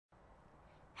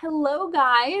Hello,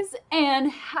 guys, and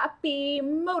happy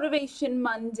Motivation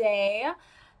Monday.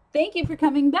 Thank you for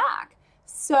coming back.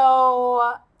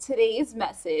 So, today's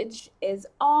message is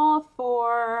all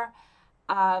for,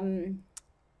 um,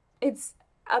 it's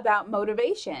about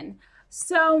motivation.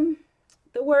 So,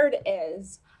 the word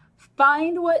is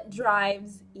find what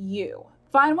drives you,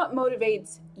 find what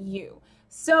motivates you.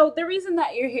 So, the reason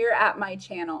that you're here at my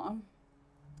channel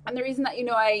and the reason that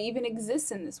I even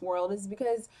exist in this world is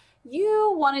because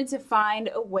you wanted to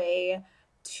find a way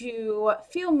to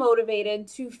feel motivated,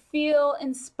 to feel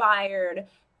inspired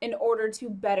in order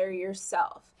to better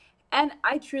yourself. And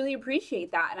I truly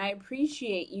appreciate that. And I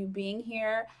appreciate you being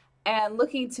here and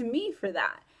looking to me for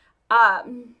that.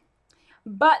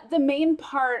 But the main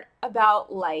part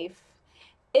about life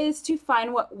is to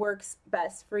find what works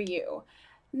best for you.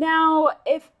 Now,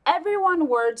 if everyone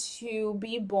were to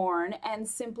be born and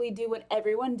simply do what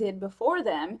everyone did before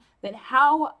them, then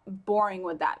how boring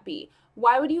would that be?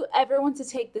 Why would you ever want to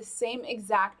take the same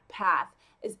exact path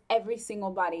as every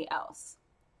single body else?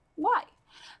 Why?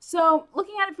 So,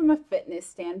 looking at it from a fitness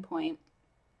standpoint,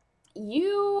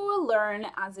 you learn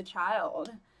as a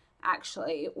child,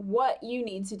 actually, what you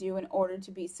need to do in order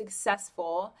to be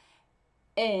successful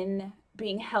in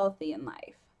being healthy in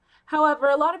life. However,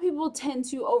 a lot of people tend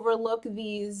to overlook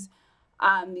these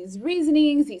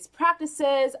reasonings, these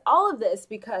practices, all of this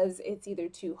because it's either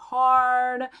too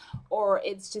hard or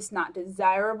it's just not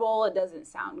desirable. It doesn't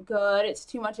sound good. It's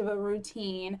too much of a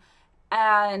routine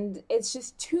and it's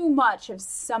just too much of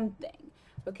something.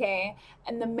 Okay.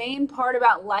 And the main part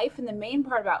about life and the main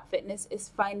part about fitness is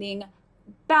finding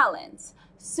balance.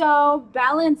 So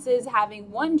balance is having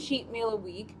one cheat meal a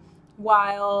week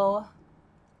while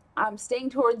staying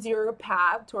towards your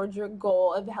path, towards your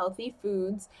goal of healthy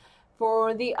foods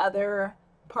for the other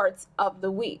parts of the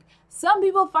week. Some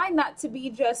people find that to be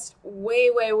just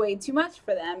way, way, way too much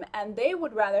for them, and they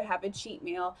would rather have a cheat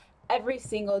meal every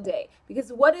single day.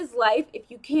 Because what is life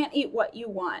if you can't eat what you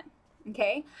want?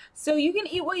 Okay? So you can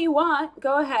eat what you want.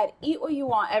 Go ahead, eat what you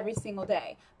want every single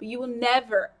day. But you will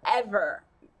never, ever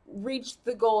reach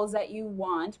the goals that you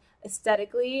want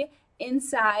aesthetically,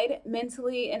 inside,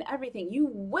 mentally, and everything. You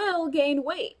will gain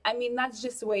weight. I mean, that's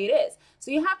just the way it is. So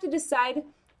you have to decide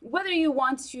whether you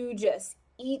want to just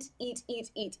eat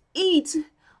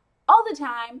all the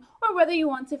time, or whether you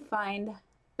want to find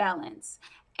balance.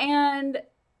 And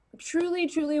truly,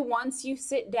 truly, once you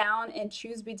sit down and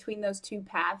choose between those two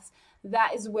paths,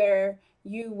 that is where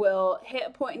you will hit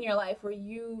a point in your life where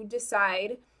you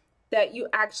decide that you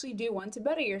actually do want to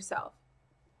better yourself,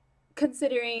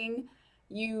 considering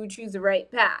you choose the right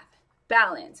path.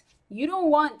 Balance. You don't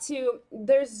want to,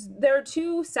 there are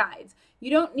two sides. You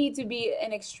don't need to be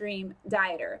an extreme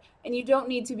dieter, and you don't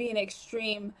need to be an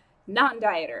extreme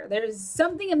non-dieter. There's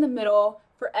something in the middle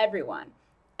for everyone.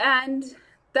 And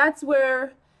that's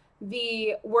where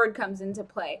the word comes into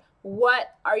play.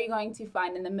 What are you going to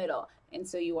find in the middle? And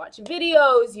so you watch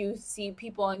videos, you see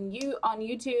people on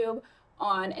YouTube,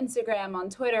 on Instagram, on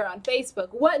Twitter, on Facebook.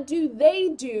 What do they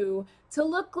do to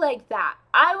look like that?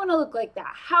 I want to look like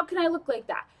that. How can I look like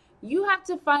that? You have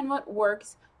to find what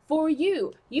works for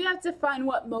you. You have to find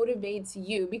what motivates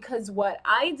you, because what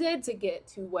I did to get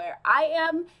to where I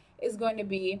am is going to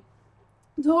be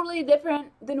totally different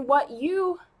than what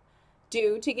you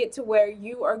do to get to where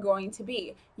you are going to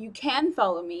be. You can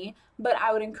follow me, but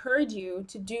I would encourage you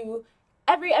to do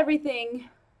everything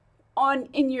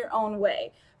in your own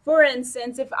way. For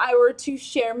instance, if I were to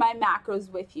share my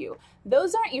macros with you,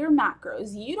 those aren't your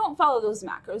macros. You don't follow those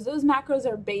macros. Those macros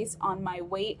are based on my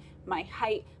weight, my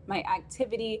height, my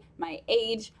activity, my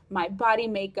age, my body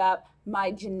makeup,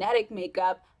 my genetic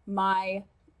makeup, my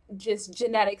just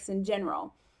genetics in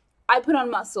general. I put on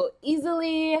muscle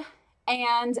easily,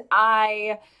 and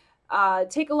I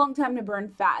take a long time to burn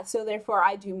fat. So therefore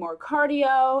I do more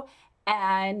cardio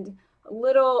and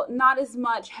not as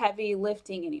much heavy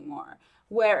lifting anymore.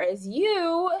 Whereas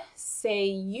you say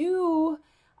you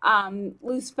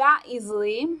lose fat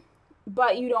easily,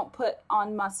 but you don't put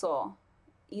on muscle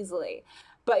easily,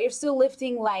 but you're still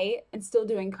lifting light and still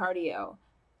doing cardio.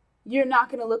 You're not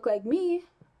going to look like me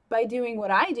by doing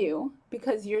what I do,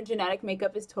 because your genetic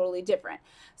makeup is totally different.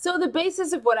 So the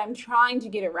basis of what I'm trying to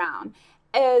get around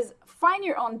is find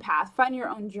your own path, find your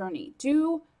own journey.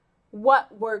 Do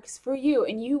what works for you,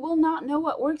 and you will not know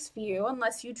what works for you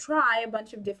unless you try a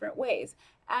bunch of different ways.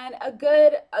 And a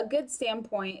good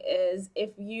standpoint is if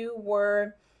you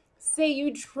were, say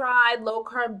you tried low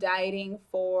carb dieting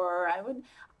for, I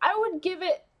would give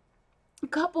it a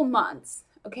couple months.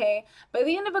 Okay, by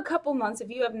the end of a couple months,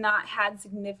 if you have not had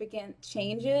significant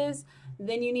changes,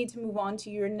 then you need to move on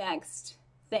to your next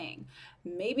thing.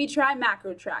 Maybe try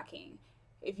macro tracking.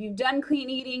 If you've done clean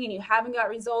eating and you haven't got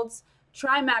results,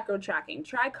 try macro tracking,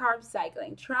 try carb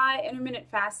cycling, try intermittent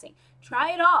fasting.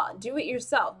 Try it all. Do it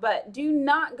yourself. But do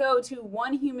not go to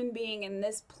one human being in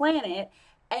this planet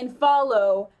and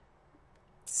follow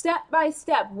step by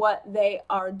step what they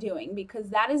are doing, because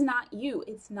that is not you.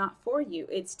 It's not for you.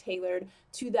 It's tailored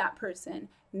to that person,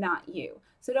 not you.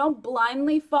 So don't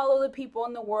blindly follow the people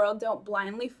in the world. Don't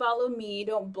blindly follow me.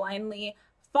 Don't blindly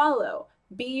follow.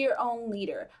 Be your own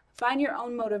leader. Find your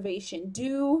own motivation.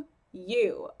 Do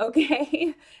you,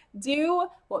 okay? Do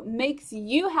what makes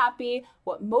you happy,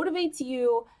 what motivates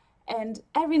you, and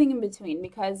everything in between,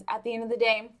 because at the end of the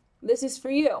day, this is for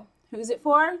you. Who's it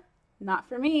for? Not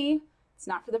for me. It's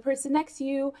not for the person next to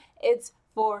you. It's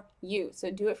for you.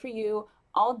 So do it for you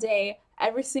all day,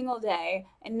 every single day,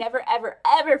 and never, ever,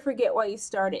 ever forget why you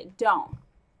started. Don't.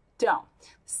 The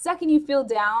second you feel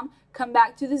down, come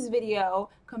back to this video,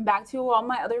 come back to all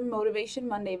my other Motivation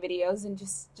Monday videos, and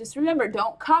just remember,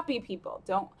 don't copy people.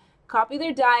 Don't copy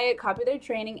their diet, copy their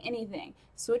training, anything.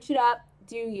 Switch it up,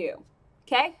 do you.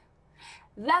 Okay?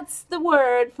 That's the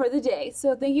word for the day.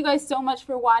 So thank you guys so much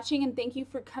for watching, and thank you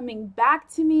for coming back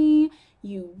to me.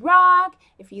 You rock.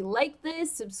 If you like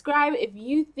this, subscribe. If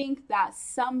you think that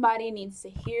somebody needs to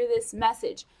hear this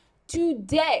message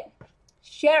today,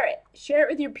 share it. Share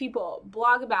it with your people.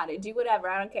 Blog about it. Do whatever.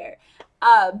 I don't care.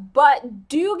 But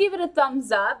do give it a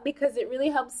thumbs up, because it really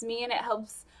helps me and it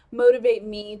helps motivate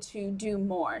me to do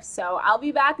more. So I'll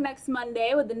be back next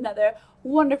Monday with another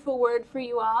wonderful word for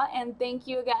you all. And thank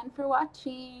you again for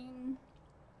watching.